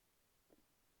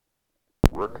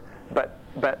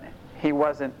but he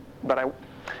wasn't.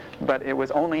 But it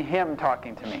was only him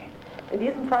talking to me. In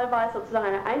diesem Fall war es sozusagen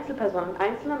eine Einzelperson, ein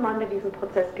einzelner Mann, der diesen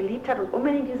Prozess geliebt hat und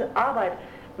unbedingt diese Arbeit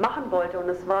machen wollte. Und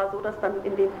es war so, dass dann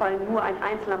in dem Fall nur ein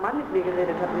einzelner Mann mit mir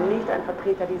geredet hat und nicht ein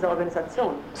Vertreter dieser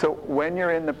Organisation. So when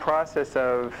you're in the process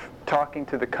of talking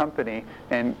to the company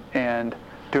and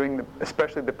doing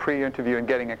especially the pre-interview and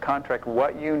getting a contract,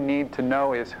 what you need to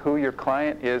know is who your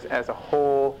client is as a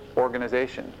whole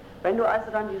organization. Wenn du also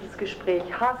dann dieses Gespräch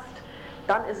hast,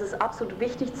 dann ist es absolut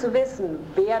wichtig zu wissen,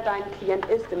 wer dein Klient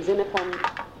ist im Sinne von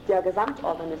der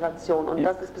Gesamtorganisation. Und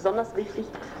das ist besonders wichtig,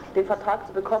 den Vertrag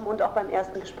zu bekommen und auch beim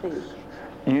ersten Gespräch.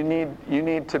 You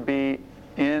need to be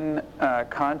in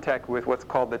contact with what's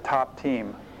called the top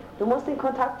team. Du musst in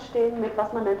Kontakt stehen mit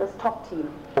was man nennt das Top-Team.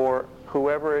 Or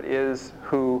whoever it is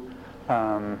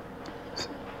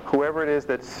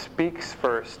that speaks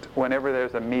first whenever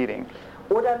there's a meeting.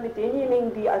 Oder mit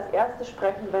denjenigen, die als Erste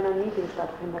sprechen, wenn ein Meeting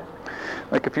stattfindet.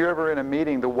 Like if you're ever in a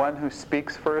meeting, the one who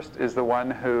speaks first is the one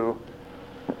who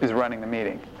is running the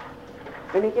meeting.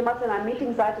 Wenn ihr jemals in einem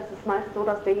Meeting seid, ist es meist so,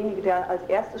 dass derjenige, der als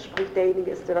Erstes spricht,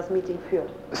 derjenige ist, der das Meeting führt.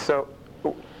 So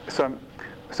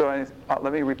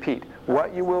let me repeat.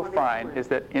 What you will find is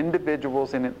that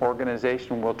individuals in an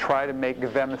organization will try to make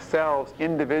themselves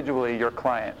individually your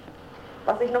client.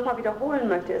 Was ich nochmal wiederholen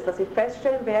möchte, ist, dass ihr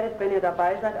feststellen werdet, wenn ihr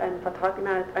dabei seid, einen Vertrag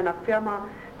innerhalb einer Firma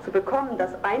zu bekommen, dass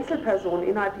Einzelpersonen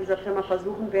innerhalb dieser Firma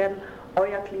versuchen werden,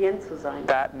 euer Klient zu sein.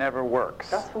 That never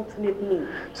works. Das funktioniert nie.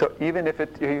 So even if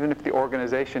the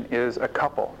organization is a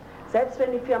couple, selbst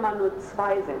wenn die Firma nur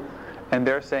zwei sind, and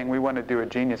they're saying we want to do a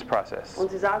genius process, und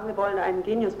sie sagen, wir wollen einen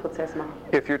Genius-Prozess machen,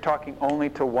 if you're talking only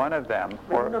to one of them,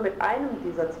 wenn du nur mit einem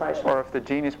dieser zwei sprichst, or if the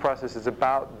genius process is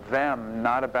about them,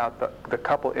 not about the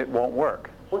couple, it won't work.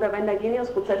 Oder wenn der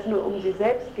Genius-Prozess nur um sie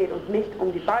selbst geht und nicht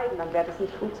um die beiden, dann wird es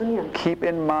nicht funktionieren. Keep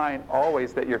in mind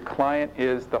always that your client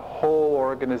is the whole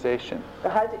organization.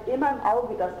 Behalte immer im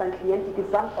Auge, dass dein Klient die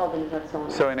Gesamtorganisation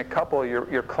ist. So in a couple,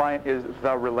 your client is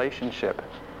the relationship.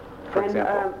 For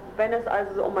example. Wenn es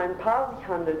also um ein Paar sich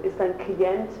handelt, ist dein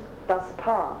Klient das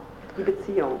Paar, die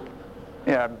Beziehung.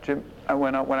 Yeah, Jim.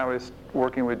 When I was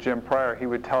working with Jim Pryor, he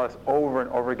would tell us over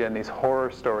and over again these horror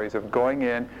stories of going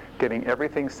in, getting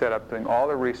everything set up, doing all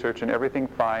the research and everything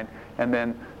fine, and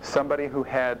then somebody who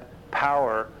had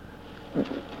power,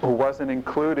 who wasn't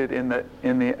included in the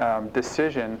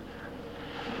decision,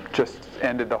 just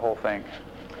ended the whole thing.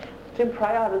 Jim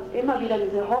Pryor hat uns immer wieder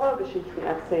diese Horrorgeschichten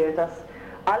erzählt, dass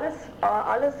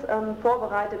alles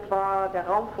vorbereitet war, der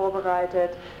Raum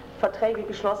vorbereitet, Verträge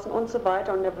geschlossen und so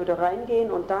weiter, und er würde reingehen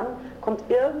und dann kommt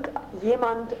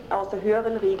irgendjemand aus der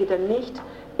höheren Riege, der nicht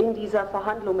in dieser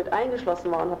Verhandlung mit eingeschlossen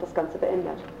war, und hat das Ganze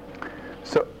beendet.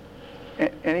 So,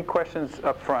 any questions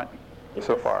up front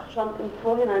so far? Schon im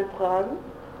Vorhinein Fragen?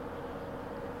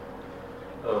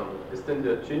 Ist denn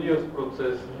der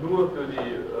Genius-Prozess nur für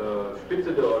die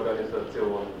Spitze der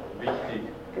Organisation wichtig?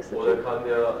 Oder kann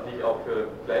der nicht auch für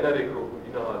kleinere Gruppen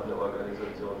innerhalb der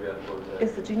Organisation wertvoll sein?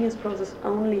 Is the Genius process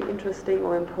only interesting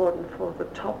or important for the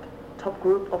top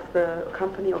group of the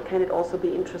company, or can it also be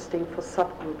interesting for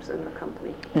subgroups in the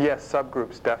company? Yes,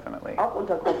 subgroups definitely. Auch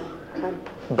Untergruppen.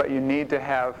 But you need to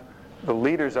have the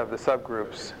leaders of the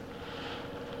subgroups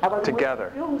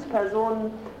together. Aber du musst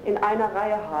Führungspersonen in einer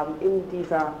Reihe haben in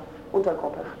dieser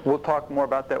Untergruppe. We'll talk more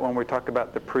about that when we talk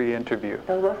about the pre-interview.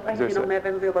 Darüber sprechen wir noch mehr,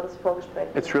 wenn wir über das Vorgespräch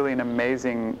reden. It's really an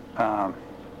amazing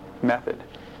method.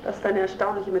 Das ist eine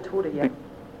erstaunliche Methode hier.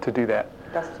 To do that.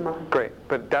 Das zu machen. Great,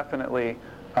 but definitely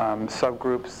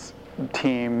subgroups,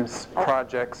 teams, auch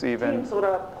projects even. Teams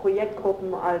oder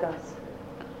Projektgruppen, all das.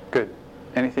 Good.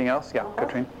 Anything else? Yeah,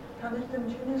 Katrin? Kann ich den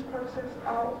Genius-Prozess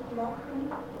auch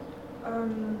machen,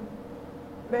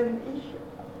 wenn ich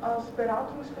als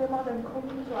Beratungsfirma den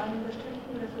Kunden zu einem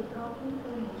bestimmten Resultat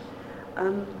führen muss?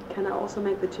 Can I also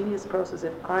make the Genius process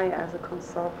if I, as a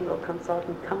consultant or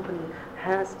consultant company,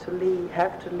 have to lead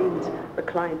the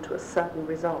client to a certain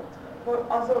result?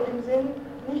 Also im Sinn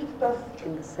nicht, dass,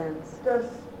 in the sense, dass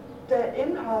der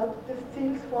Inhalt des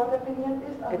Ziels vordefiniert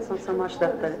ist, aber it's not so much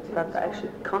that the actual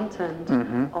content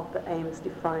of the aim is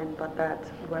defined, but that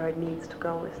where it needs to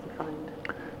go is defined.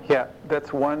 Yeah,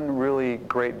 that's one really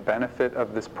great benefit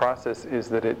of this process, is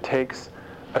that it takes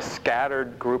a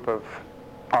scattered group of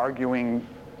arguing,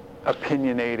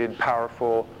 opinionated,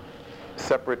 powerful,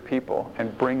 separate people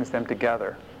and brings them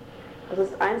together. Das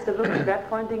ist eines der wirklich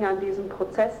wertvollen Dinge an diesem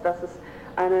Prozess, dass es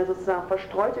eine sozusagen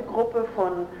verstreute Gruppe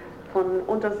von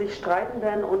unter sich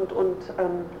streitenden und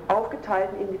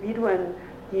aufgeteilten Individuen,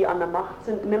 die an der Macht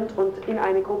sind, nimmt und in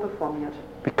eine Gruppe formiert.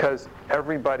 Because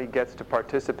everybody gets to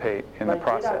participate in the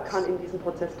process. Jeder kann in diesem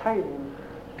Prozess teilnehmen.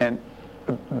 And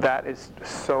that is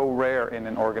so rare in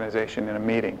an organization, in a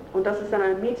meeting. Und das ist in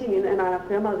einem Meeting in einer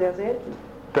Firma sehr selten.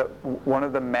 One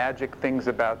of the magic things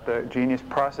about the Genius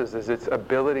process is its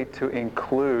ability to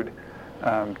include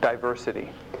diversity.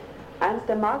 Eines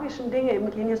der magischen Dinge im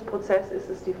Genius-Prozess ist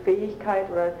es die Fähigkeit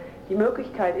oder die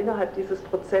Möglichkeit, innerhalb dieses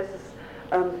Prozesses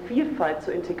Vielfalt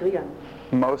zu integrieren.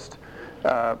 Most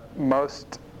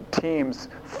teams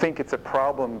think it's a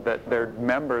problem that their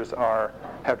members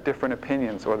have different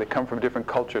opinions, or they come from different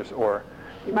cultures, or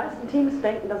die meisten Teams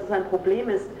denken, dass es ein Problem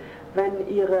ist, wenn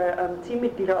ihre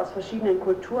Teammitglieder aus verschiedenen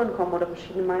Kulturen kommen oder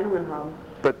verschiedene Meinungen haben.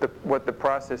 But what the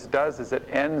process does is it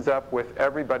ends up with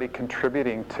everybody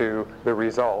contributing to the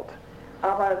result.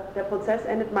 Aber der Prozess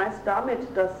endet meist damit,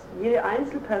 dass jede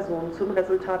Einzelperson zum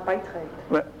Resultat beiträgt.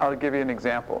 I'll give you an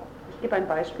example. Ich gebe ein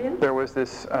Beispiel. There was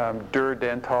this Dur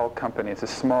Dental company. It's a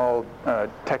small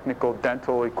technical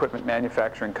dental equipment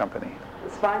manufacturing company.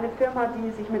 Es war eine Firma,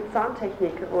 die sich mit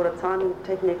Zahntechnik oder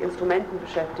Zahntechnik-Instrumenten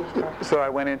beschäftigt hat. So I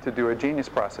went in to do a Genius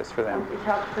process for them. Und ich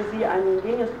habe für sie einen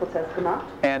Genius-Prozess gemacht.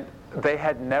 And they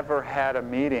had never had a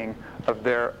meeting of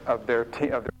their